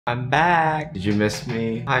I'm back! Did you miss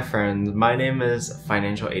me? Hi friends, my name is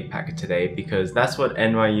Financial Aid Packet today because that's what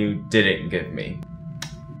NYU didn't give me.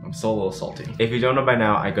 I'm still a little salty. If you don't know by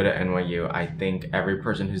now, I go to NYU. I think every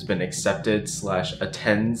person who's been accepted /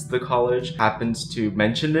 attends the college happens to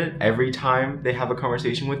mention it every time they have a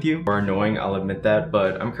conversation with you. Or annoying, I'll admit that,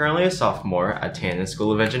 but I'm currently a sophomore at Tannen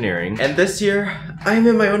School of Engineering. And this year, I'm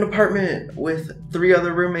in my own apartment with 3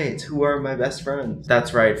 other roommates who are my best friends.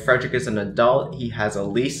 That's right, Frederic is an adult. He has a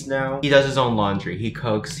lease now. He does his own laundry. He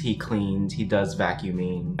cooks, he cleans, he does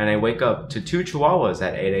vacuuming. And I wake up to 2 chihuahuas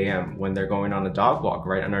at 8 a.m. when they're going on a dog walk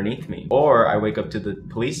right underneath me. Or I wake up to the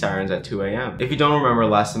police sirens at 2 a.m. If you don't remember,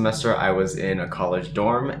 last semester I was in a college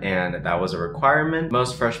dorm and that was a requirement.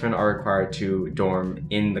 Most freshmen are required to dorm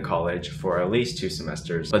in the college for at least 2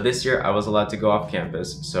 semesters. But this year I was allowed to go off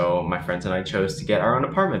campus, so my friends and I chose to get our own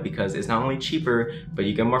apartment because it's not only cheaper, but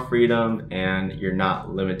you get more freedom and you're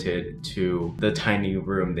not limited to the tiny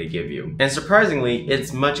room they give you. And surprisingly,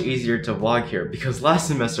 it's much easier to vlog here because last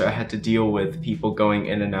semester I had to deal with people going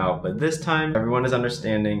in and out, but this time everyone is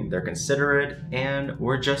understanding, they're considerate, and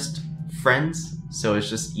we're just friends, so it's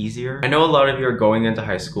just easier. I know a lot of you are going into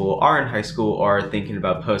high school, are in high school, or are thinking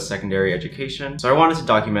about post-secondary education. So I wanted to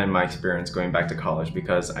document my experience going back to college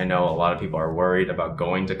because I know a lot of people are worried about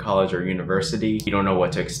going to college or university. You don't know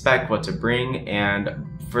what to expect, what to bring, and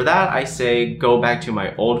for that I say go back to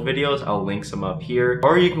my old videos. I'll link some up here.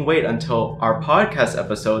 Or you can wait until our podcast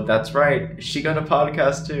episode. That's right, she got a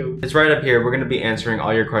podcast too. It's right up here. We're gonna be answering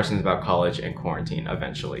all your questions about college and quarantine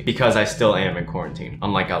eventually, because I still am in quarantine,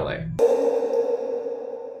 unlike LA.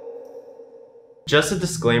 Just a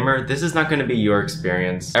disclaimer, this is not going to be your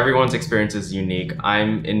experience. Everyone's experience is unique.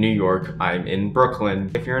 I'm in New York, I'm in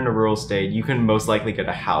Brooklyn. If you're in a rural state, you can most likely get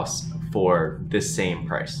a house for the same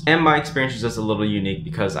price. And my experience is just a little unique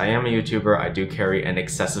because I am a YouTuber. I do carry an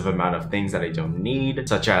excessive amount of things that I don't need,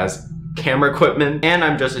 such as camera equipment, and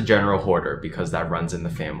I'm just a general hoarder because that runs in the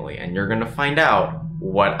family, and you're gonna find out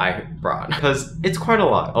what I brought because it's quite a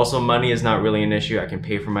lot. Also, money is not really an issue. I can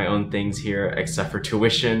pay for my own things here except for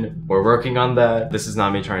tuition. We're working on that. This is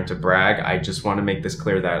not me trying to brag. I just want to make this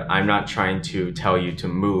clear that I'm not trying to tell you to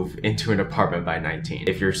move into an apartment by 19.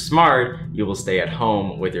 If you're smart, you will stay at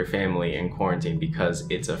home with your family in quarantine because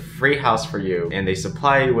it's a free house for you and they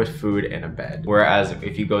supply you with food and a bed. Whereas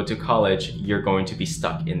if you go to college, you're going to be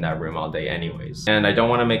stuck in that room all day anyways. And I don't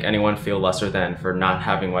want to make anyone feel lesser than for not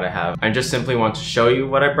having what I have. I just simply want to show you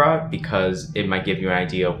what I brought because it might give you an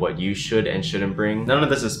idea of what you should and shouldn't bring. None of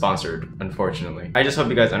this is sponsored, unfortunately. I just hope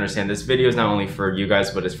you guys understand this video is not only for you guys,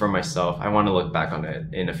 but it's for myself. I want to look back on it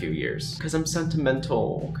in a few years because I'm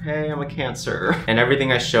sentimental, okay? I'm a Cancer. And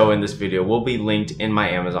everything I show in this video will be linked in my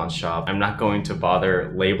Amazon shop. I'm not going to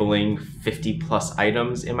bother labeling 50+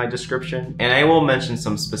 items in my description. And I will mention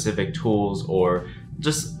some specific tools or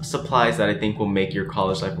just supplies that I think will make your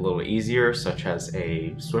college life a little easier, such as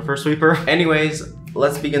a Swiffer sweeper. Anyways,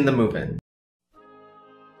 let's begin the move-in.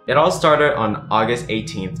 It all started on August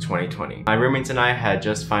 18th, 2020. My roommates and I had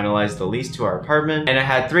just finalized the lease to our apartment, and I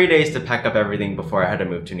had 3 days to pack up everything before I had to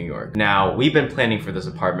move to New York. Now, we've been planning for this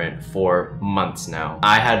apartment for months now.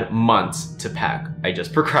 I had months to pack. I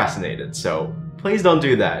just procrastinated, so please don't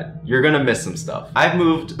do that. You're gonna miss some stuff. I've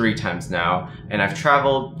moved 3 times now, and I've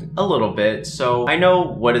traveled a little bit, so I know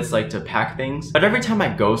what it's like to pack things. But every time I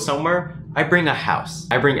go somewhere, I bring a house.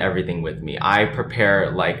 I bring everything with me. I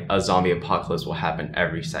prepare like a zombie apocalypse will happen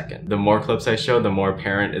every second. The more clips I show, the more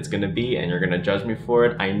apparent it's gonna be, and you're gonna judge me for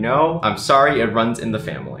it. I know. I'm sorry, it runs in the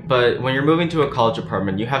family. But when you're moving to a college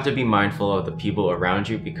apartment, you have to be mindful of the people around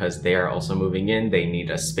you because they are also moving in. They need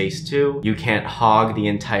a space too. You can't hog the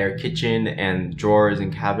entire kitchen and drawers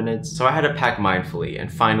and cabinets. So I had to pack mindfully and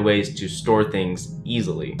find ways to store things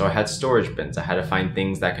easily. So I had storage bins. I had to find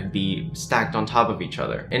things that could be stacked on top of each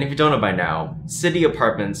other. And if you don't know by now, city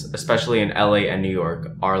apartments, especially in LA and New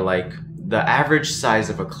York, are like the average size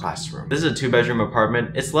of a classroom. This is a 2-bedroom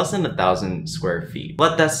apartment. It's less than 1,000 square feet.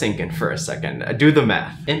 Let that sink in for a second. Do the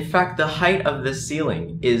math. In fact, the height of this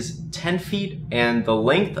ceiling is 10 feet and the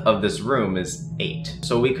length of this room is 8.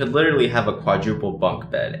 So we could literally have a quadruple bunk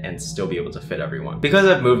bed and still be able to fit everyone. Because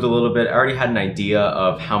I've moved a little bit, I already had an idea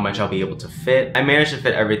of how much I'll be able to fit. I managed to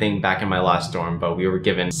fit everything back in my last dorm, but we were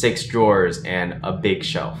given 6 drawers and a big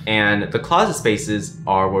shelf. And the closet spaces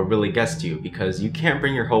are what really gets to you because you can't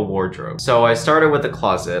bring your whole wardrobe. So I started with the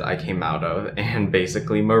closet I came out of and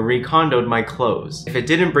basically Marie Kondoed my clothes. If it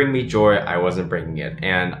didn't bring me joy, I wasn't bringing it.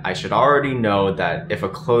 And I should already know that if a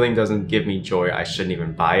clothing doesn't give me joy, I shouldn't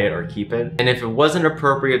even buy it or keep it. And if it wasn't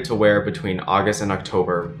appropriate to wear between August and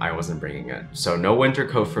October, I wasn't bringing it. So no winter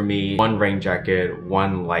coat for me, one rain jacket,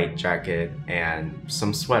 one light jacket, and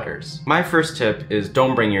some sweaters. My first tip is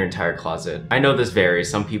don't bring your entire closet. I know this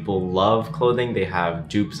varies. Some people love clothing, they have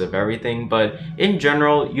dupes of everything, but in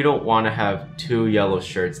general, you don't want to have 2 yellow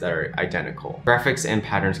shirts that are identical. Graphics and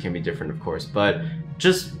patterns can be different, of course, but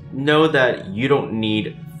just know that you don't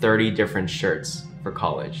need 30 different shirts for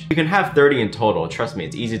college. You can have 30 in total, trust me,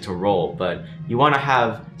 it's easy to roll, but you want to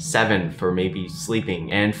have 7 for maybe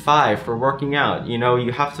sleeping and 5 for working out. You know,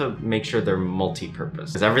 you have to make sure they're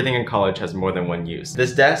multi-purpose because everything in college has more than one use.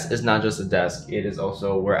 This desk is not just a desk, it is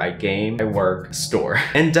also where I game, I work, store,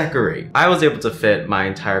 and decorate. I was able to fit my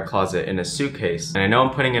entire closet in a suitcase, and I know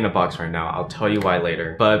I'm putting it in a box right now, I'll tell you why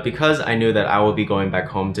later. But because I knew that I will be going back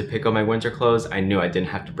home to pick up my winter clothes, I knew I didn't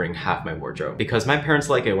have to bring half my wardrobe. Because my parents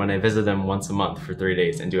like it when I visit them once a month for 3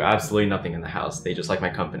 days and do absolutely nothing in the house. They just like my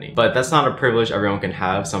company. But that's not a privilege everyone can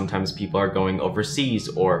have. Sometimes people are going overseas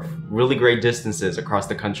or really great distances across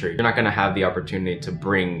the country. You're not gonna have the opportunity to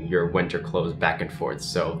bring your winter clothes back and forth.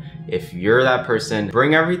 So if you're that person,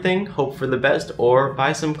 bring everything, hope for the best, or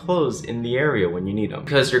buy some clothes in the area when you need them.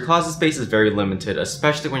 Because your closet space is very limited,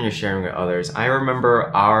 especially when you're sharing with others. I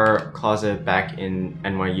remember our closet back in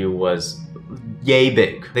NYU was yay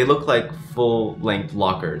big. They look like full-length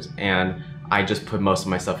lockers, and I just put most of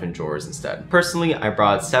my stuff in drawers instead. Personally, I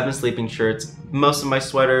brought 7 sleeping shirts, most of my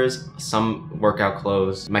sweaters, some workout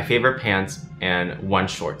clothes, my favorite pants, and 1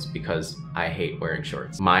 shorts because I hate wearing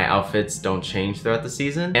shorts. My outfits don't change throughout the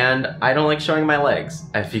season, and I don't like showing my legs,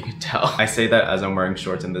 as you can tell. I say that as I'm wearing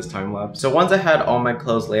shorts in this time lapse. So once I had all my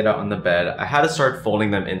clothes laid out on the bed, I had to start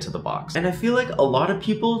folding them into the box. And I feel like a lot of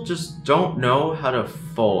people just don't know how to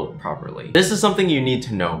fold properly. This is something you need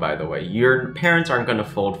to know, by the way. Your parents aren't gonna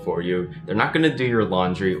fold for you. They're not gonna do your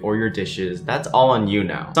laundry or your dishes. That's all on you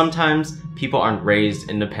now. Sometimes people aren't raised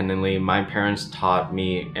independently. My parents taught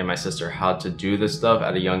me and my sister how to do this stuff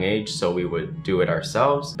at a young age, so we would do it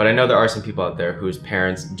ourselves. But I know there are some people out there whose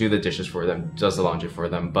parents do the dishes for them, does the laundry for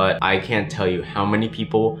them, but I can't tell you how many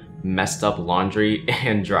people messed up laundry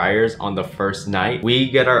and dryers on the first night.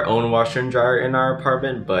 We get our own washer and dryer in our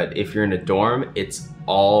apartment, but if you're in a dorm, it's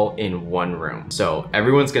all in one room. So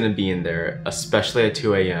everyone's gonna be in there, especially at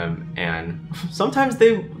 2 a.m. and sometimes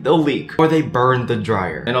they'll leak or they burn the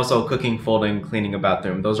dryer. And also cooking, folding, cleaning a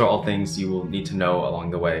bathroom, those are all things you will need to know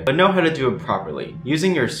along the way. But know how to do it properly.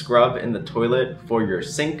 Using your scrub in the toilet for your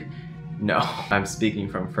sink, no, I'm speaking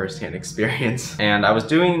from firsthand experience. And I was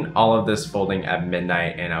doing all of this folding at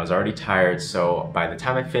midnight and I was already tired, so by the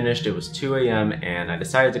time I finished it was 2 a.m. and I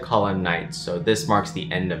decided to call it night, so this marks the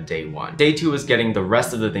end of day 1. Day 2 was getting the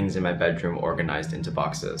rest of the things in my bedroom organized into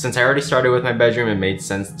boxes. Since I already started with my bedroom, it made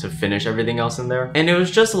sense to finish everything else in there. And it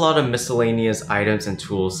was just a lot of miscellaneous items and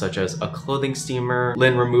tools such as a clothing steamer,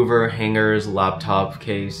 lint remover, hangers, laptop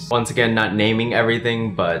case. Once again, not naming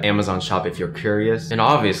everything, but Amazon shop if you're curious. And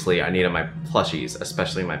obviously I needed my plushies,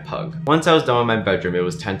 especially my pug. Once I was done with my bedroom, it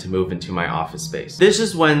was time to move into my office space. This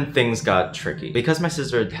is when things got tricky. Because my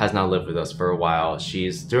sister has not lived with us for a while,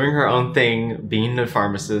 she's doing her own thing, being a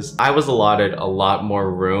pharmacist. I was allotted a lot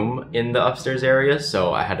more room in the upstairs area,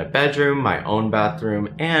 so I had a bedroom, my own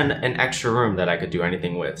bathroom, and an extra room that I could do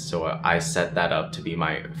anything with. So I set that up to be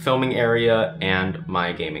my filming area and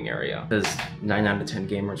my gaming area. Because 9 out of 10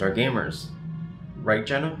 gamers are gamers. Right,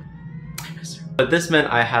 Jenna? I miss her. But this meant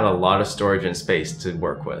I had a lot of storage and space to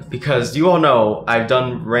work with. Because you all know, I've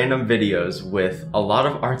done random videos with a lot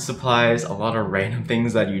of art supplies, a lot of random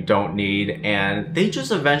things that you don't need, and they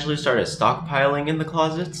just eventually started stockpiling in the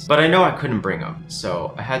closets. But I know I couldn't bring them,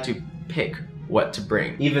 so I had to pick what to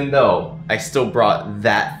bring, even though I still brought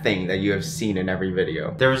that thing that you have seen in every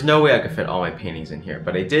video. There was no way I could fit all my paintings in here,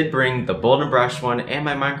 but I did bring the Bold and Brash one and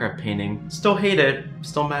my Minecraft painting. Still hate it,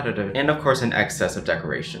 still mad at it. And of course an excess of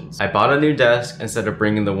decorations. I bought a new desk instead of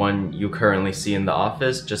bringing the one you currently see in the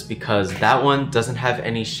office, just because that one doesn't have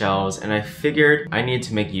any shelves, and I figured I needed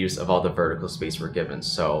to make use of all the vertical space we're given.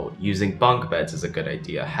 So using bunk beds is a good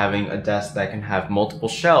idea. Having a desk that can have multiple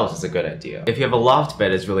shelves is a good idea. If you have a loft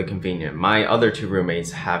bed, it's really convenient. My other 2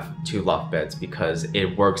 roommates have 2 loft beds because it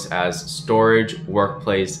works as storage,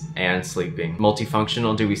 workplace, and sleeping.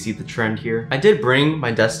 Multifunctional, do we see the trend here? I did bring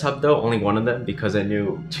my desktop though, only one of them, because I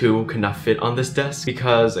knew 2 could not fit on this desk,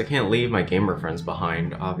 because I can't leave my gamer friends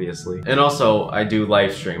behind, obviously. And also, I do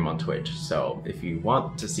live stream on Twitch, so if you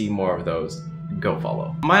want to see more of those, go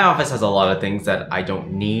follow. My office has a lot of things that I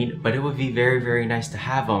don't need, but it would be very, very nice to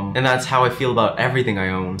have them. And that's how I feel about everything I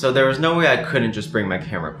own. So there was no way I couldn't just bring my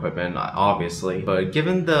camera equipment, obviously. But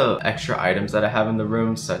given the extra items that I have in the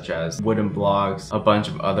room, such as wooden blocks, a bunch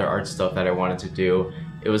of other art stuff that I wanted to do,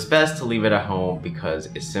 it was best to leave it at home because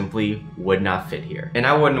it simply would not fit here. And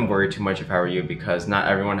I wouldn't worry too much if I were you, because not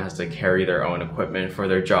everyone has to carry their own equipment for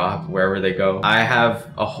their job wherever they go. I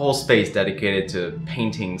have a whole space dedicated to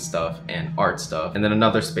painting stuff and art stuff, and then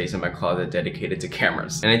another space in my closet dedicated to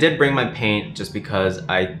cameras. And I did bring my paint just because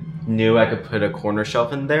I knew I could put a corner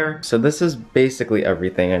shelf in there. So this is basically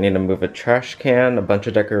everything. I need to move a trash can, a bunch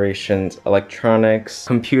of decorations, electronics,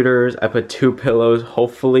 computers. I put 2 pillows.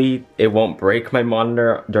 Hopefully it won't break my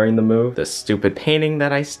monitor during the move. The stupid painting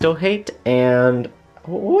that I still hate, and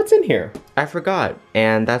what's in here? I forgot.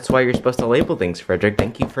 And that's why you're supposed to label things, Frederic.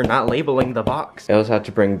 Thank you for not labeling the box. I also had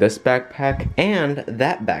to bring this backpack and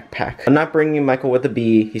that backpack. I'm not bringing Michael with a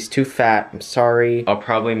B. He's too fat. I'm sorry. I'll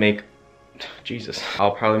probably make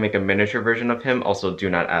a miniature version of him. Also, do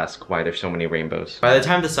not ask why there's so many rainbows. By the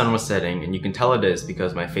time the sun was setting, and you can tell it is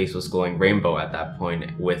because my face was glowing rainbow at that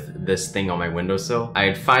point with this thing on my windowsill, I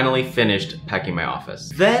had finally finished packing my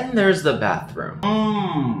office. Then there's the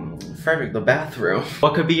bathroom. Frederic, the bathroom.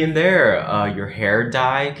 What could be in there? Your hair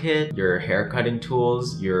dye kit, your hair cutting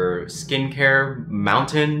tools, your skincare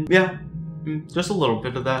mountain. Yeah. Just a little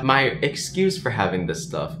bit of that. My excuse for having this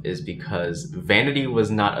stuff is because vanity was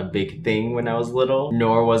not a big thing when I was little,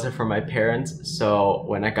 nor was it for my parents. So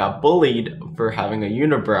when I got bullied for having a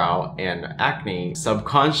unibrow and acne,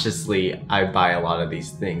 subconsciously I buy a lot of these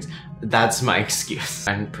things. That's my excuse.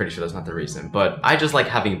 I'm pretty sure that's not the reason, but I just like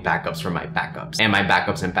having backups for my backups and my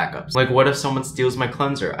backups and backups. Like, what if someone steals my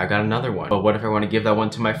cleanser? I got another one. But what if I want to give that one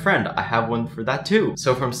to my friend? I have one for that too.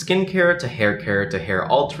 So from skincare to hair care to hair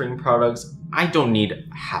altering products, I don't need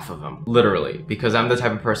half of them, literally, because I'm the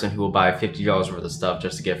type of person who will buy $50 worth of stuff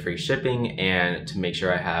just to get free shipping and to make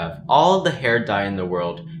sure I have all of the hair dye in the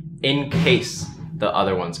world in case the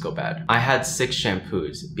other ones go bad. I had 6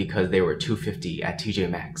 shampoos because they were $2.50 at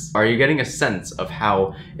TJ Maxx. Are you getting a sense of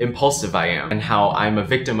how impulsive I am and how I'm a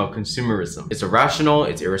victim of consumerism? It's irrational,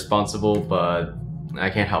 it's irresponsible, but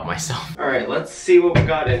I can't help myself. All right, let's see what we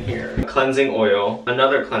got in here. A cleansing oil,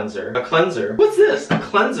 another cleanser, a cleanser. What's this? A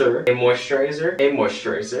cleanser, a moisturizer,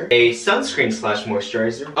 a sunscreen slash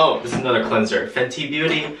moisturizer. Oh, this is another cleanser. Fenty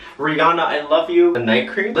Beauty, Rihanna, I love you. A night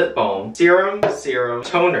cream, lip balm, serum,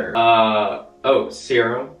 toner,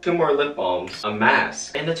 serum, 2 more lip balms, a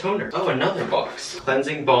mask, and a toner. Oh, another box.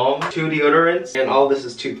 Cleansing balm, 2 deodorants, and all this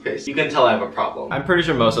is toothpaste. You can tell I have a problem. I'm pretty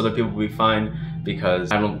sure most other people will be fine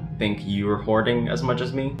because I don't think you're hoarding as much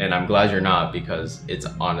as me, and I'm glad you're not because it's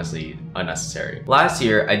honestly unnecessary. Last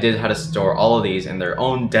year, I did have to store all of these in their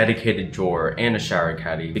own dedicated drawer and a shower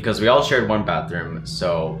caddy because we all shared one bathroom,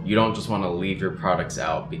 so you don't just want to leave your products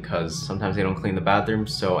out because sometimes they don't clean the bathroom,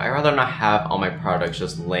 so I'd rather not have all my products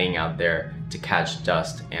just laying out there to catch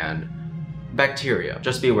dust and bacteria.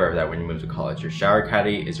 Just be aware of that when you move to college. Your shower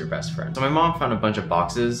caddy is your best friend. So my mom found a bunch of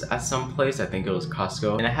boxes at some place, I think it was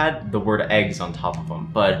Costco, and it had the word eggs on top of them.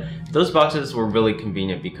 But those boxes were really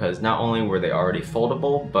convenient because not only were they already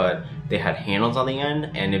foldable, but they had handles on the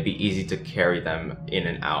end and it'd be easy to carry them in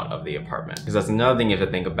and out of the apartment. Because that's another thing you have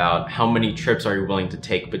to think about. How many trips are you willing to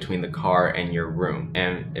take between the car and your room?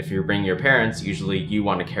 And if you're bringing your parents, usually you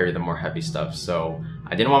want to carry the more heavy stuff. So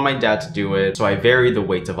I didn't want my dad to do it, so I varied the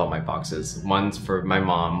weights of all my boxes. One's for my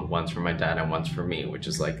mom, one's for my dad, and one's for me, which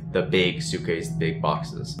is like the big suitcase, big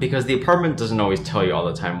boxes. Because the apartment doesn't always tell you all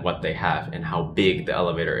the time what they have and how big the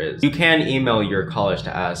elevator is. You can email your college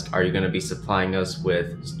to ask, are you gonna be supplying us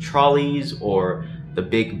with trolleys or the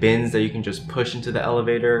big bins that you can just push into the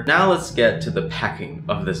elevator. Now let's get to the packing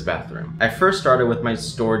of this bathroom. I first started with my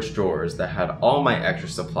storage drawers that had all my extra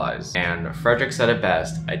supplies, and Frederic said it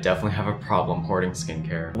best, I definitely have a problem hoarding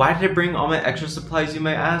skincare. Why did I bring all my extra supplies, you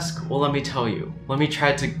may ask? Well, let me tell you. Let me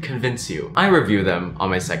try to convince you. I review them on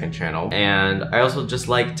my second channel, and I also just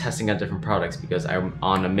like testing out different products because I'm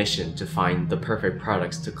on a mission to find the perfect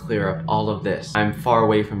products to clear up all of this. I'm far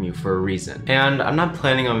away from you for a reason. And I'm not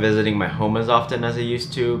planning on visiting my home as often as I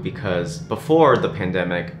used to because before the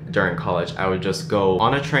pandemic, during college, I would just go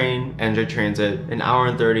on a train, NJ Transit, an hour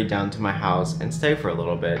and 30 down to my house and stay for a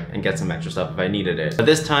little bit and get some extra stuff if I needed it. But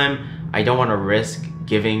this time, I don't want to risk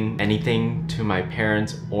giving anything to my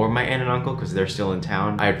parents or my aunt and uncle because they're still in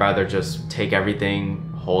town. I'd rather just take everything,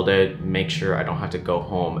 hold it, make sure I don't have to go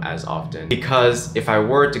home as often. Because if I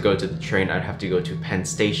were to go to the train, I'd have to go to Penn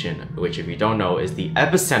Station, which if you don't know is the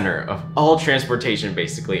epicenter of all transportation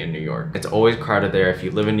basically in New York. It's always crowded there. If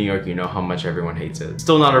you live in New York, you know how much everyone hates it.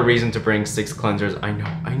 Still not a reason to bring 6 cleansers,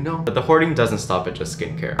 I know. But the hoarding doesn't stop at just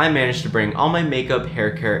skincare. I managed to bring all my makeup,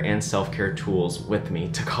 hair care, and self-care tools with me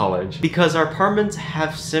to college because our apartments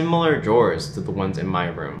have similar drawers to the ones in my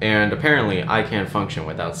room. And apparently I can't function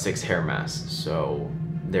without 6 hair masks, so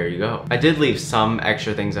there you go. I did leave some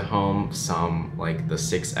extra things at home, some like the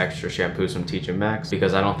 6 extra shampoos from TJ Maxx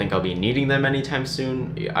because I don't think I'll be needing them anytime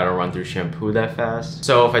soon. I don't run through shampoo that fast.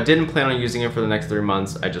 So if I didn't plan on using it for the next 3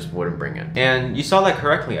 months, I just wouldn't bring it. And you saw that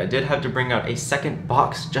correctly. I did have to bring out a second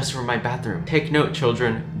box just for my bathroom. Take note,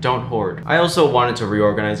 children, don't hoard. I also wanted to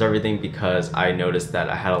reorganize everything because I noticed that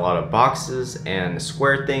I had a lot of boxes and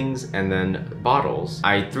square things and then bottles.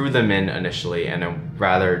 I threw them in initially and I'd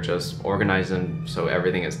rather just organize them so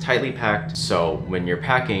everything is tightly packed. So when you're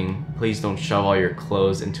packing, please don't shove all your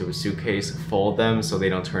clothes into a suitcase, fold them so they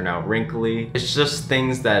don't turn out wrinkly. It's just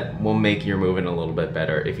things that will make your moving a little bit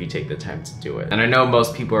better if you take the time to do it. And I know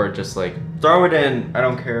most people are just like, throw it in, I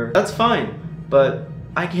don't care. That's fine, but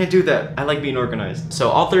I can't do that. I like being organized. So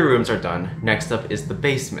all 3 rooms are done. Next up is the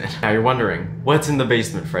basement. Now you're wondering, what's in the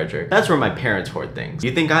basement, Frederic? That's where my parents hoard things.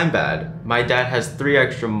 You think I'm bad? My dad has 3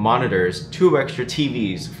 extra monitors, 2 extra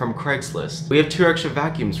TVs from Craigslist. We have 2 extra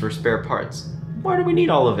vacuums for spare parts. Why do we need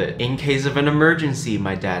all of it? In case of an emergency,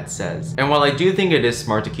 my dad says. And while I do think it is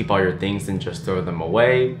smart to keep all your things and just throw them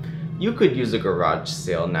away, you could use a garage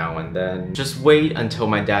sale now and then. Just wait until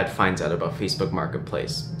my dad finds out about Facebook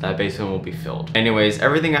Marketplace. That basement will be filled. Anyways,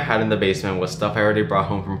 everything I had in the basement was stuff I already brought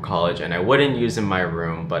home from college and I wouldn't use in my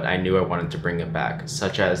room, but I knew I wanted to bring it back,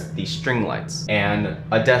 such as these string lights and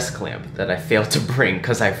a desk lamp that I failed to bring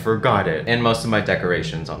because I forgot it, and most of my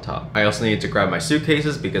decorations on top. I also needed to grab my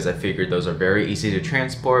suitcases because I figured those are very easy to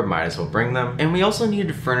transport, might as well bring them. And we also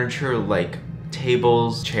needed furniture like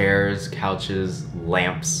tables, chairs, couches,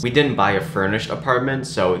 lamps. We didn't buy a furnished apartment,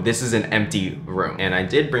 so this is an empty room. And I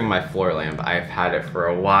did bring my floor lamp. I've had it for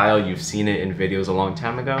a while. You've seen it in videos a long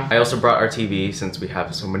time ago. I also brought our TV since we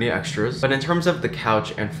have so many extras. But in terms of the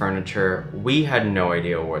couch and furniture, we had no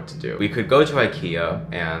idea what to do. We could go to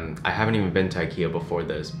IKEA, and I haven't even been to IKEA before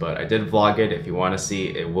this, but I did vlog it. If you want to see,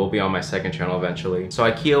 it will be on my second channel eventually. So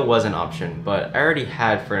IKEA was an option, but I already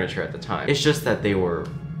had furniture at the time. It's just that they were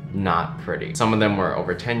not pretty. Some of them were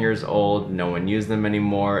over 10 years old, no one used them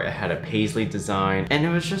anymore, it had a paisley design, and it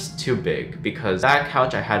was just too big because that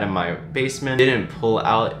couch I had in my basement didn't pull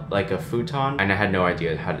out like a futon, and I had no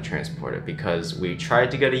idea how to transport it because we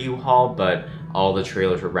tried to get a U-Haul, but all the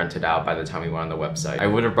trailers were rented out by the time we went on the website. I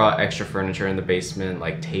would have brought extra furniture in the basement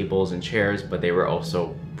like tables and chairs, but they were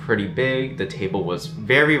also pretty big. The table was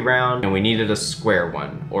very round and we needed a square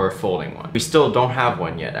one or a folding one. We still don't have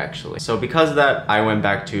one yet actually. So because of that, I went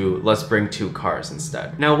back to let's bring 2 cars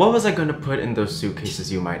instead. Now what was I gonna put in those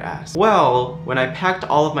suitcases, you might ask? Well, when I packed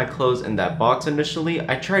all of my clothes in that box initially,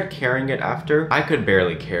 I tried carrying it after. I could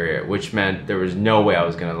barely carry it, which meant there was no way I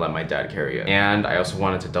was gonna let my dad carry it. And I also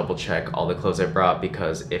wanted to double check all the clothes I brought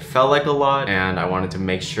because it felt like a lot and I wanted to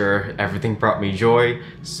make sure everything brought me joy.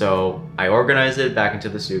 So I organized it back into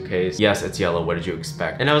the suitcase. Yes, it's yellow, what did you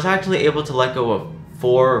expect? And I was actually able to let go of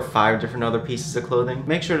 4 or 5 different other pieces of clothing.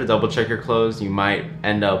 Make sure to double check your clothes. You might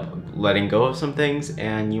end up letting go of some things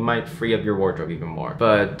and you might free up your wardrobe even more.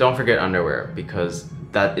 But don't forget underwear because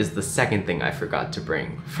that is the second thing I forgot to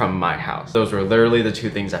bring from my house. Those were literally the 2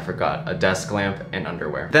 things I forgot, a desk lamp and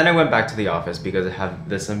underwear. Then I went back to the office because I have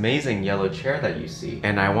this amazing yellow chair that you see,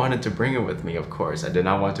 and I wanted to bring it with me, of course. I did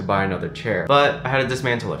not want to buy another chair, but I had to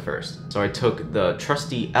dismantle it first. So I took the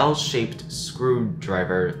trusty L-shaped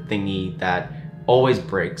screwdriver thingy that always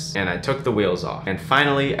breaks, and I took the wheels off. And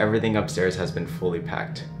finally, everything upstairs has been fully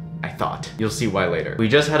packed. I thought. You'll see why later. We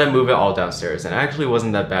just had to move it all downstairs, and it actually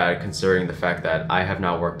wasn't that bad considering the fact that I have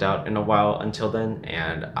not worked out in a while until then,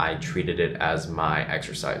 and I treated it as my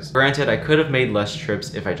exercise. Granted, I could have made less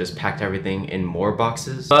trips if I just packed everything in more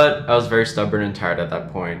boxes, but I was very stubborn and tired at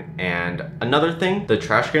that point. And another thing, the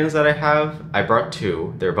trash cans that I have, I brought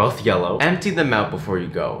 2. They're both yellow. Empty them out before you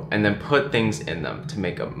go, and then put things in them to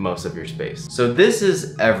make up most of your space. So this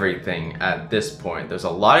is everything at this point. There's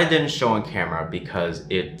a lot I didn't show on camera because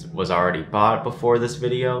it was already bought before this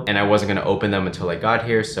video and I wasn't gonna open them until I got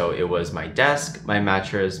here. So it was my desk, my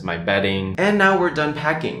mattress, my bedding, and now we're done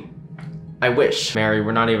packing. I wish. Mary,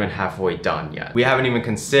 we're not even halfway done yet. We haven't even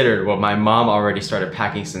considered what my mom already started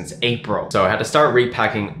packing since April. So I had to start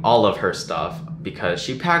repacking all of her stuff. because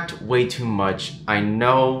she packed way too much. I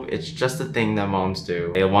know it's just a thing that moms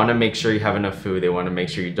do. They want to make sure you have enough food. They want to make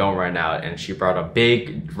sure you don't run out. And she brought a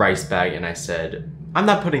big rice bag, and I said, I'm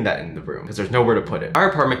not putting that in the room because there's nowhere to put it. Our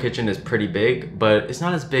apartment kitchen is pretty big, but it's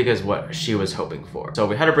not as big as what she was hoping for. So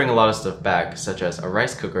we had to bring a lot of stuff back, such as a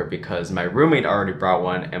rice cooker because my roommate already brought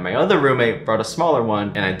one and my other roommate brought a smaller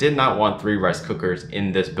one, and I did not want 3 rice cookers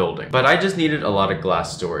in this building. But I just needed a lot of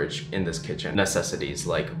glass storage in this kitchen. Necessities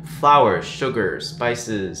like flour, sugar,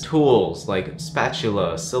 spices, tools like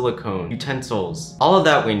spatula, silicone, utensils, all of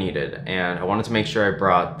that we needed. And I wanted to make sure I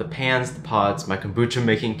brought the pans, the pots, my kombucha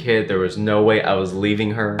making kit. There was no way I was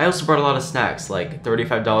leaving her. I also brought a lot of snacks, like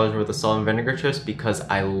 $35 worth of salt and vinegar chips because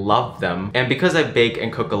I love them. And because I bake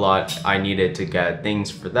and cook a lot, I needed to get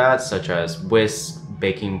things for that, such as whisks,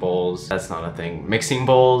 baking bowls, that's not a thing, mixing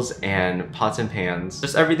bowls, and pots and pans.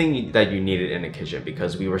 Just everything that you needed in a kitchen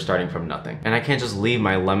because we were starting from nothing. And I can't just leave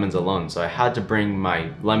my lemons alone, so I had to bring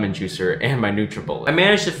my lemon juicer and my NutriBullet. I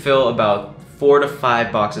managed to fill about 4 to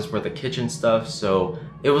 5 boxes worth of kitchen stuff, so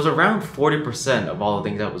it was around 40% of all the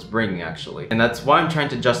things I was bringing actually. And that's why I'm trying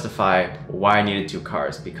to justify why I needed 2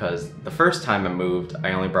 cars, because the first time I moved,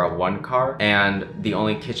 I only brought 1 car, and the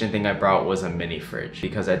only kitchen thing I brought was a mini fridge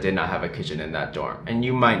because I did not have a kitchen in that dorm, and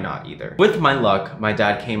you might not either. With my luck, my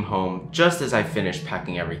dad came home just as I finished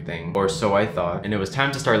packing everything, or so I thought, and it was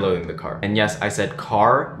time to start loading the car. And yes, I said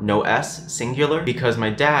car, no S, singular, because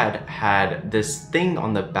my dad had this thing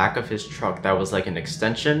on the back of his truck that was like an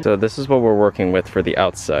extension. So this is what we're working with for the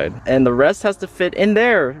outside. And the rest has to fit in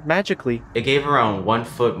there magically. It gave around 1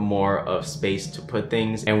 foot more of space to put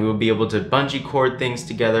things, and we would be able to bungee cord things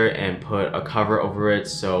together and put a cover over it.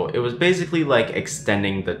 So it was basically like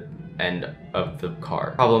extending the end of the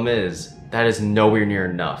car. Problem is, that is nowhere near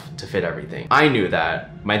enough to fit everything. I knew that.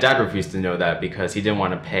 My dad refused to know that because he didn't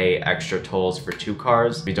want to pay extra tolls for 2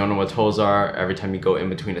 cars. If you don't know what tolls are, every time you go in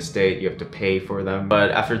between a state, you have to pay for them.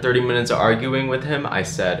 But after 30 minutes of arguing with him, I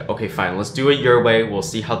said, okay, fine, let's do it your way. We'll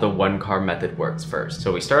see how the 1 car method works first.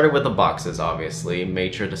 So we started with the boxes, obviously,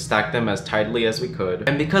 made sure to stack them as tightly as we could.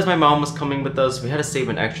 And because my mom was coming with us, we had to save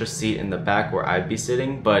an extra seat in the back where I'd be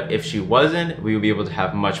sitting. But if she wasn't, we would be able to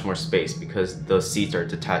have much more space because those seats are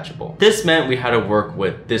detachable. This meant we had to work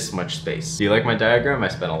with this much space. Do you like my diagram? I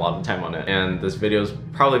spent a lot of time on it, and this video is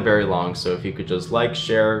probably very long, so if you could just like,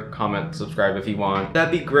 share, comment, subscribe if you want,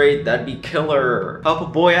 that'd be great. That'd be killer. Help a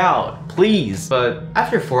boy out, please. But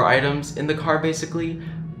after 4 items in the car, basically,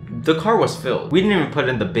 the car was filled. We didn't even put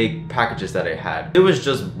in the big packages that I had. It was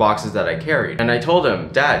just boxes that I carried. And I told him,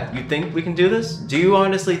 Dad, you think we can do this? Do you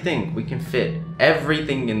honestly think we can fit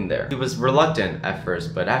everything in there? He was reluctant at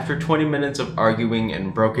first, but after 20 minutes of arguing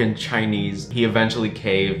and broken Chinese, he eventually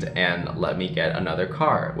caved and let me get another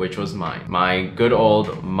car, which was mine. My good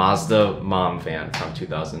old Mazda mom van from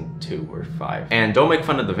 2002 or 5. And don't make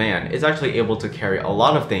fun of the van. It's actually able to carry a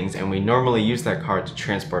lot of things, and we normally use that car to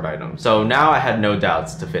transport items. So now I had no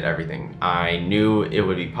doubts to fit everything. I knew it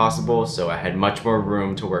would be possible, so I had much more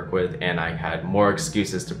room to work with, and I had more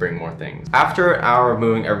excuses to bring more things. After an hour of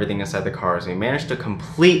moving everything inside the cars, we managed to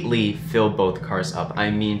completely fill both cars up. I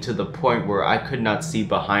mean, to the point where I could not see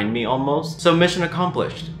behind me almost. So mission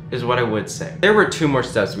accomplished is what I would say. There were 2 more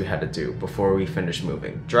steps we had to do before we finished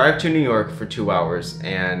moving. Drive to New York for 2 hours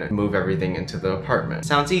and move everything into the apartment.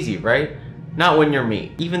 Sounds easy, right? Not when you're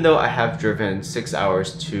me. Even though I have driven 6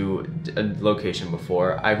 hours to a location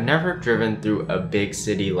before, I've never driven through a big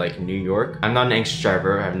city like New York. I'm not an anxious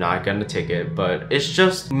driver, I've not gotten a ticket, but it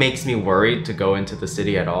just makes me worried to go into the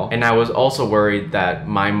city at all. And I was also worried that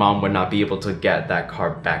my mom would not be able to get that car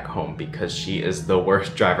back home because she is the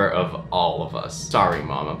worst driver of all of us. Sorry,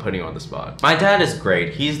 Mom, I'm putting you on the spot. My dad is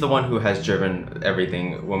great. He's the one who has driven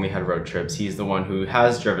everything when we had road trips. He's the one who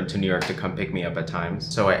has driven to New York to come pick me up at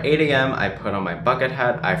times. So at 8 a.m. I put on my bucket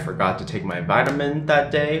hat. I forgot to take my vitamin that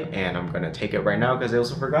day, and I'm gonna take it right now because I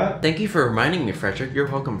also forgot. Thank you for reminding me, Frederic. You're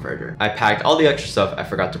welcome, Frederic. I packed all the extra stuff I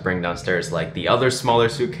forgot to bring downstairs, like the other smaller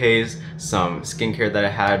suitcase, some skincare that I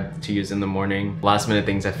had to use in the morning, last minute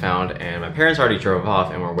things I found, and my parents already drove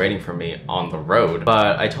off and were waiting for me on the road.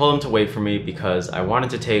 But I told them to wait for me because I wanted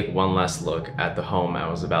to take one last look at the home I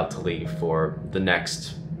was about to leave for the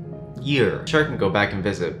next year. Sure, I can go back and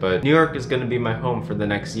visit, but New York is gonna be my home for the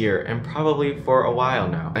next year and probably for a while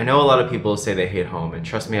now. I know a lot of people say they hate home, and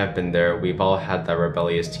trust me, I've been there. We've all had that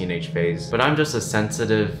rebellious teenage phase, but I'm just a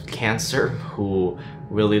sensitive Cancer who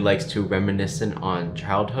really likes to reminiscent on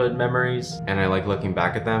childhood memories, and I like looking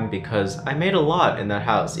back at them because I made a lot in that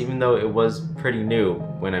house, even though it was pretty new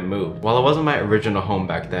when I moved. While it wasn't my original home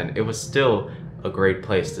back then, it was still a great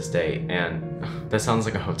place to stay, and that sounds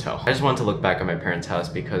like a hotel. I just want to look back at my parents' house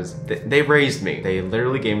because they raised me. They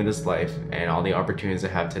literally gave me this life and all the opportunities I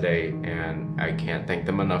have today, and I can't thank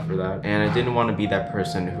them enough for that. And I didn't want to be that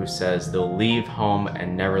person who says they'll leave home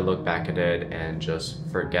and never look back at it and just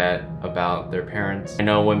forget about their parents. I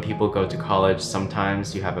know when people go to college,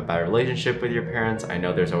 sometimes you have a bad relationship with your parents. I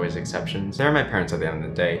know there's always exceptions. They're my parents at the end of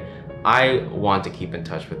the day. I want to keep in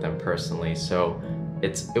touch with them personally, so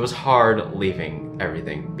it was hard leaving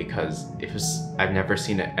everything because I've never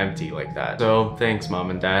seen it empty like that. So thanks, mom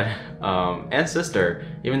and dad, and sister,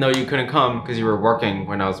 even though you couldn't come because you were working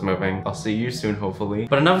when I was moving. I'll see you soon, hopefully.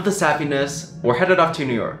 But enough of the sappiness, we're headed off to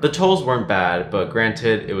New York. The tolls weren't bad, but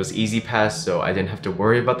granted, it was easy pass, so I didn't have to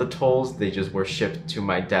worry about the tolls. They just were shipped to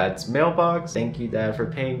my dad's mailbox. Thank you, dad, for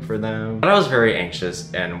paying for them. But I was very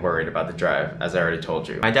anxious and worried about the drive, as I already told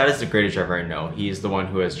you. My dad is the greatest driver I know. He is the one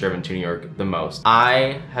who has driven to New York the most.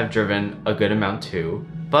 I have driven a good amount too,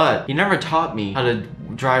 but he never taught me how to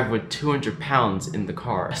drive with 200 pounds in the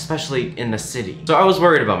car, especially in the city. So I was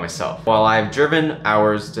worried about myself. While I've driven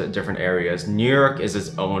hours to different areas, New York is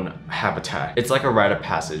its own habitat. It's like a rite of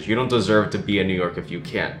passage. You don't deserve to be in New York if you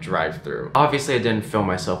can't drive through. Obviously, I didn't film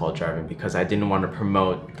myself while driving because I didn't want to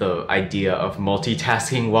promote the idea of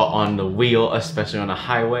multitasking while on the wheel, especially on a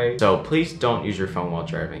highway. So please don't use your phone while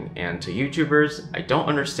driving. And to YouTubers, I don't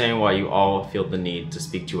understand why you all feel the need to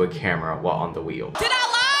speak to a camera while on the wheel.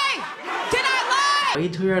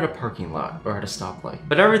 Wait till you're at a parking lot or at a stoplight.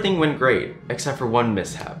 But everything went great, except for one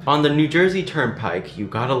mishap. On the New Jersey Turnpike, you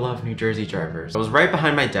gotta love New Jersey drivers. I was right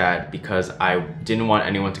behind my dad because I didn't want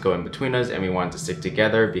anyone to go in between us, and we wanted to stick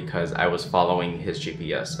together because I was following his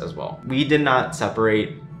GPS as well. We did not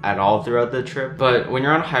separate at all throughout the trip, but when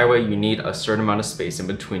you're on a highway, you need a certain amount of space in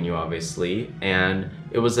between you, obviously, and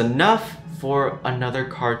it was enough for another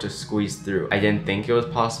car to squeeze through. I didn't think it was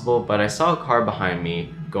possible, but I saw a car behind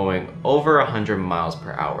me going over 100 miles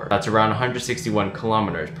per hour. That's around 161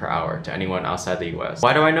 kilometers per hour to anyone outside the US.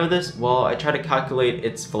 Why do I know this? Well, I tried to calculate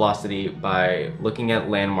its velocity by looking at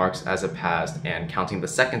landmarks as it passed and counting the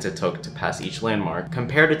seconds it took to pass each landmark,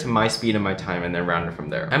 compared it to my speed and my time, and then rounded from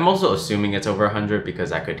there. I'm also assuming it's over 100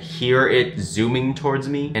 because I could hear it zooming towards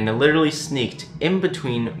me, and it literally sneaked in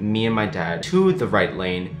between me and my dad to the right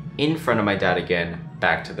lane, in front of my dad again,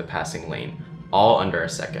 back to the passing lane. All under a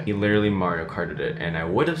second. He literally Mario Karted it, and I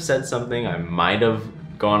would have said something. I might have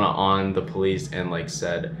gone on the police and like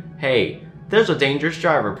said, hey, there's a dangerous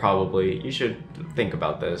driver probably. You should think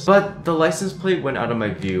about this. But the license plate went out of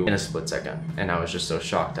my view in a split second, and I was just so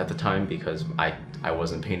shocked at the time because I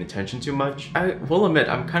wasn't paying attention too much. I will admit,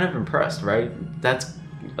 I'm kind of impressed, right? That's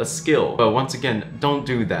a skill, but once again, don't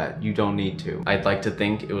do that. You don't need to. I'd like to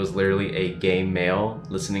think it was literally a gay male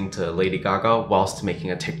listening to Lady Gaga whilst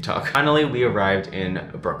making a TikTok. Finally, we arrived in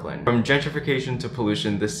Brooklyn. From gentrification to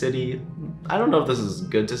pollution, the city, I don't know if this is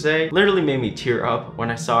good to say, literally made me tear up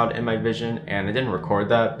when I saw it in my vision, and I didn't record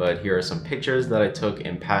that, but here are some pictures that I took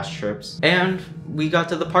in past trips. And we got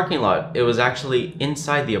to the parking lot. It was actually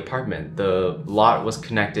inside the apartment. The lot was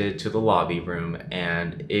connected to the lobby room,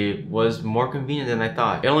 and it was more convenient than I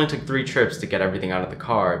thought. It only took 3 trips to get everything out of the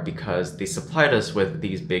car because they supplied us with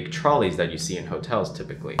these big trolleys that you see in hotels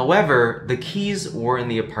typically. However, the keys were in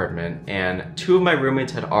the apartment, and 2 of my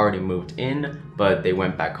roommates had already moved in, but they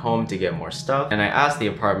went back home to get more stuff. And I asked the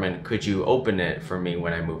apartment, could you open it for me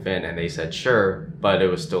when I move in? And they said, sure, but it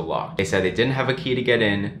was still locked. They said they didn't have a key to get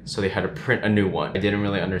in, so they had to print a new one. I didn't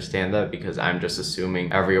really understand that because I'm just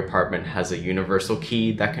assuming every apartment has a universal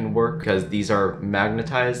key that can work because these are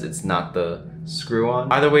magnetized. It's not the screw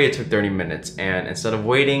on. Either way, it took 30 minutes, and instead of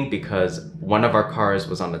waiting because one of our cars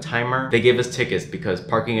was on the timer, they gave us tickets because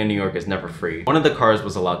parking in New York is never free. One of the cars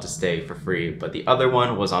was allowed to stay for free, but the other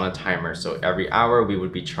one was on a timer, so every hour we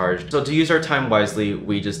would be charged. So to use our time wisely,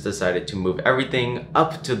 we just decided to move everything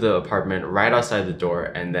up to the apartment right outside the door,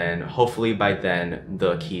 and then hopefully by then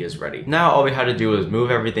the key is ready. Now all we had to do was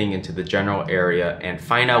move everything into the general area and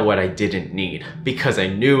find out what I didn't need because I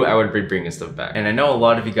knew I would be bringing stuff back. And I know a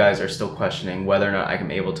lot of you guys are still questioning whether or not I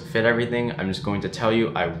am able to fit everything. I'm just going to tell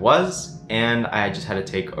you I was, and I just had to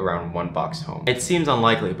take around 1 box home. It seems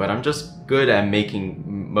unlikely, but I'm just good at making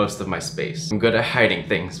most of my space. I'm good at hiding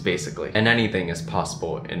things, basically. And anything is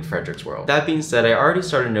possible in Frederic's world. That being said, I already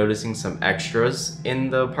started noticing some extras in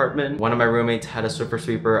the apartment. One of my roommates had a Swiffer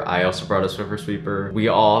sweeper. I also brought a Swiffer sweeper. We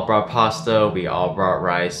all brought pasta. We all brought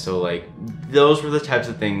rice. So like, those were the types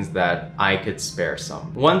of things that I could spare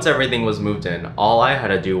some. Once everything was moved in, all I had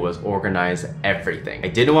to do was organize everything. I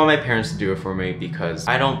didn't want my parents to do it for me because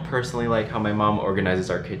I don't personally like like how my mom organizes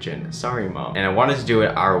our kitchen. Sorry, Mom. And I wanted to do it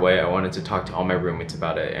our way. I wanted to talk to all my roommates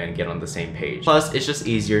about it and get on the same page. Plus, it's just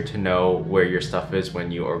easier to know where your stuff is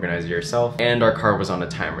when you organize it yourself. And our car was on a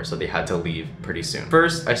timer, so they had to leave pretty soon.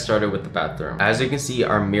 First, I started with the bathroom. As you can see,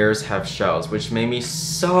 our mirrors have shells, which made me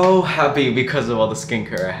so happy because of all the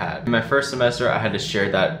skincare I had. In my first semester, I had to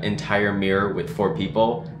share that entire mirror with 4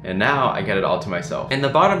 people, and now I get it all to myself. And the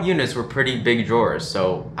bottom units were pretty big drawers,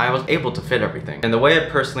 so I was able to fit everything. And the way I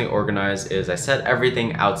personally organize is I set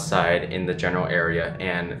everything outside in the general area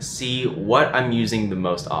and see what I'm using the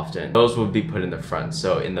most often. Those would be put in the front.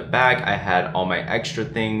 So in the back, I had all my extra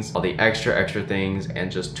things, all the extra things,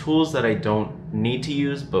 and just tools that I don't need to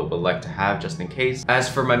use but would like to have just in case. As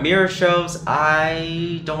for my mirror shelves,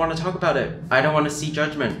 I don't want to talk about it. I don't want to see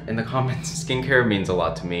judgment in the comments. Skincare means a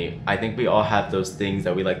lot to me. I think we all have those things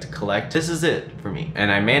that we like to collect. This is it for me.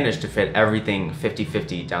 And I managed to fit everything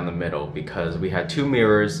 50-50 down the middle because we had 2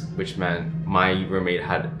 mirrors, which meant my roommate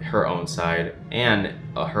had her own side and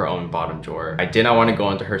her own bottom drawer. I did not want to go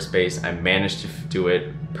into her space. I managed to do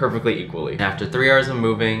it perfectly equally. After 3 hours of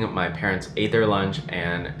moving, my parents ate their lunch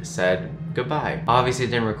and said goodbye. Obviously I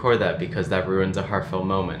didn't record that because that ruins a heartfelt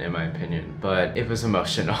moment in my opinion, but it was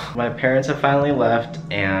emotional. My parents have finally left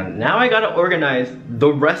and now I gotta organize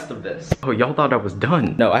the rest of this. Oh, y'all thought I was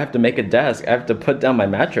done. No, I have to make a desk. I have to put down my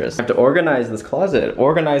mattress. I have to organize this closet,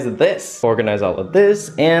 organize this, organize all of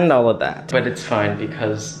this and all of that. But it's fine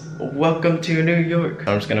because welcome to New York.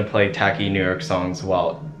 I'm just gonna play tacky New York songs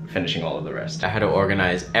while finishing all of the rest. I had to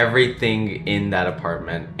organize everything in that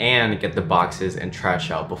apartment and get the boxes and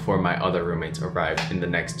trash out before my other roommates arrived in the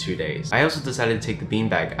next 2 days. I also decided to take the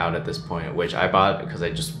beanbag out at this point, which I bought because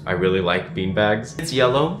I really like beanbags. It's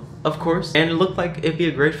yellow, of course, and it looked like it'd be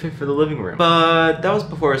a great fit for the living room. But that was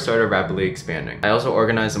before I started rapidly expanding. I also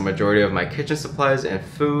organized the majority of my kitchen supplies and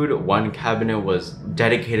food. One cabinet was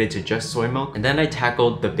dedicated to just soy milk, and then I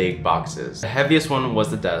tackled the big boxes. The heaviest one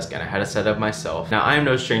was the desk, and I had to set up myself. Now, I am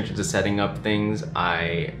no stranger to setting up things.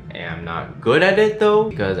 I am not good at it though,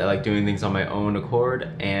 because I like doing things on my own accord,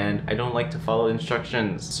 and I don't like to follow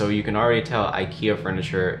instructions. So you can already tell IKEA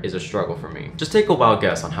furniture is a struggle for me. Just take a wild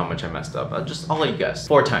guess on how much I messed up. I'll let you guess.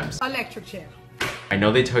 4 times. Electric chair. I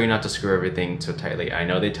know they tell you not to screw everything so tightly. I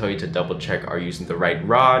know they tell you to double check are you using the right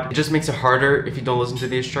rod. It just makes it harder if you don't listen to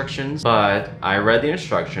the instructions. But I read the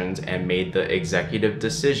instructions and made the executive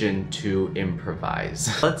decision to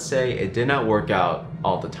improvise. Let's say it did not work out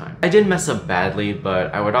all the time. I did mess up badly,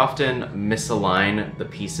 but I would often misalign the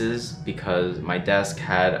pieces because my desk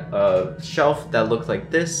had a shelf that looked like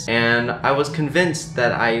this, and I was convinced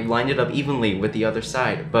that I lined it up evenly with the other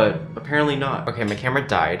side, but apparently not. Okay, my camera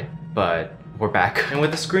died, but we're back. And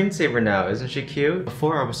with a screensaver now, isn't she cute?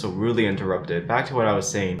 Before I was so rudely interrupted. Back to what I was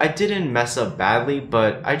saying. I didn't mess up badly,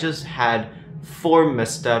 but I just had 4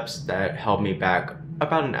 missteps that held me back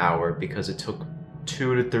about an hour because it took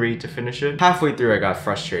 2 to 3 to finish it. Halfway through I got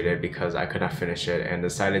frustrated because I could not finish it and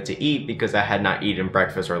decided to eat because I had not eaten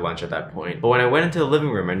breakfast or lunch at that point. But when I went into the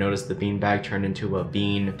living room, I noticed the bean bag turned into a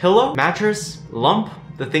bean pillow, mattress, lump,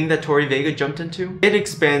 the thing that Tori Vega jumped into. It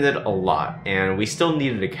expanded a lot and we still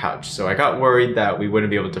needed a couch, so I got worried that we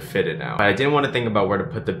wouldn't be able to fit it now. But I didn't want to think about where to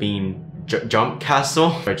put the bean jump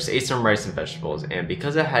castle. So I just ate some rice and vegetables, and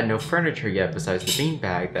because I had no furniture yet besides the bean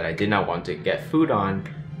bag that I did not want to get food on,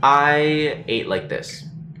 I ate like this.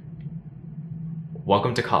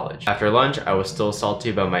 Welcome to college. After lunch, I was still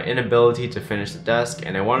salty about my inability to finish the desk,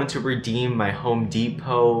 and I wanted to redeem my Home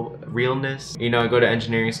Depot realness. You know, I go to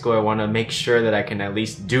engineering school, I want to make sure that I can at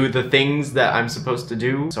least do the things that I'm supposed to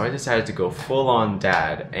do. So I decided to go full-on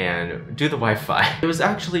dad and do the Wi-Fi. It was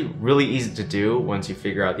actually really easy to do once you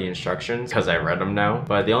figure out the instructions, because I read them now.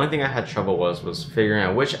 But the only thing I had trouble was figuring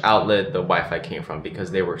out which outlet the Wi-Fi came from,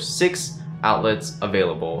 because there were 6 outlets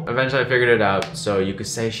available. Eventually I figured it out, so you could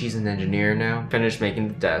say she's an engineer now. Finished making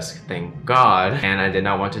the desk, thank God, and I did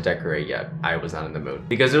not want to decorate yet. I was not in the mood.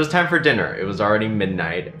 Because it was time for dinner. It was already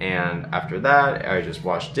midnight, and after that, I just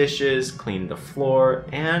washed dishes, cleaned the floor,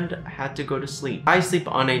 and had to go to sleep. I sleep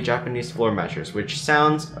on a Japanese floor mattress, which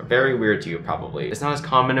sounds very weird to you probably. It's not as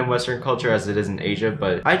common in Western culture as it is in Asia,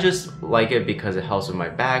 but I just like it because it helps with my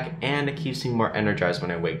back, and it keeps me more energized when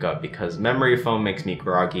I wake up, because memory foam makes me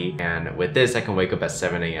groggy, and with this I can wake up at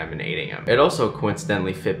 7 a.m. and 8 a.m. It also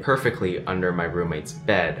coincidentally fit perfectly under my roommate's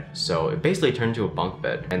bed, so it basically turned into a bunk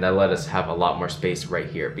bed, and that let us have a lot more space right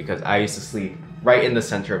here because I used to sleep right in the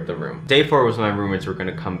center of the room. Day 4 was when my roommates were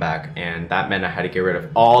gonna come back, and that meant I had to get rid of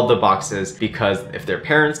all the boxes because if their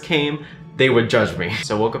parents came, they would judge me.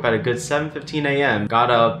 So I woke up at a good 7:15 a.m., got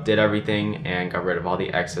up, did everything, and got rid of all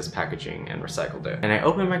the excess packaging and recycled it. And I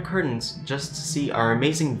opened my curtains just to see our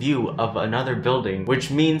amazing view of another building,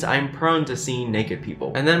 which means I'm prone to seeing naked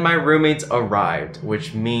people. And then my roommates arrived,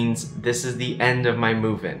 which means this is the end of my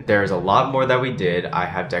move-in. There's a lot more that we did. I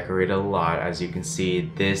have decorated a lot. As you can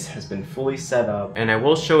see, this has been fully set up. And I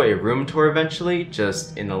will show a room tour eventually,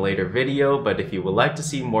 just in a later video, but if you would like to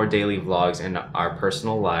see more daily vlogs and our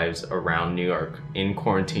personal lives around New York in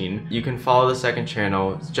quarantine, you can follow the second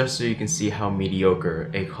channel just so you can see how mediocre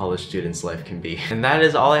a college student's life can be. And that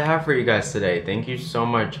is all I have for you guys today. Thank you so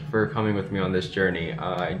much for coming with me on this journey.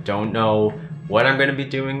 I don't know what I'm going to be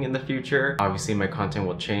doing in the future. Obviously my content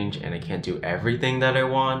will change and I can't do everything that I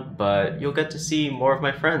want, but you'll get to see more of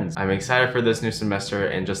my friends. I'm excited for this new semester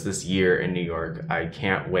and just this year in New York. I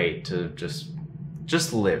can't wait to just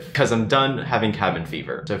live, because I'm done having cabin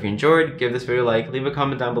fever. So if you enjoyed, give this video a like, leave a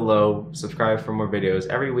comment down below, subscribe for more videos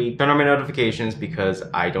every week, turn on my notifications because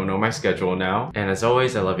I don't know my schedule now. And as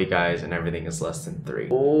always, I love you guys and everything is less than 3.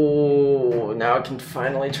 Oh, now I can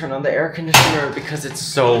finally turn on the air conditioner because it's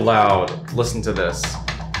so loud. Listen to this.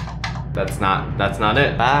 That's not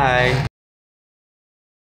it. Bye.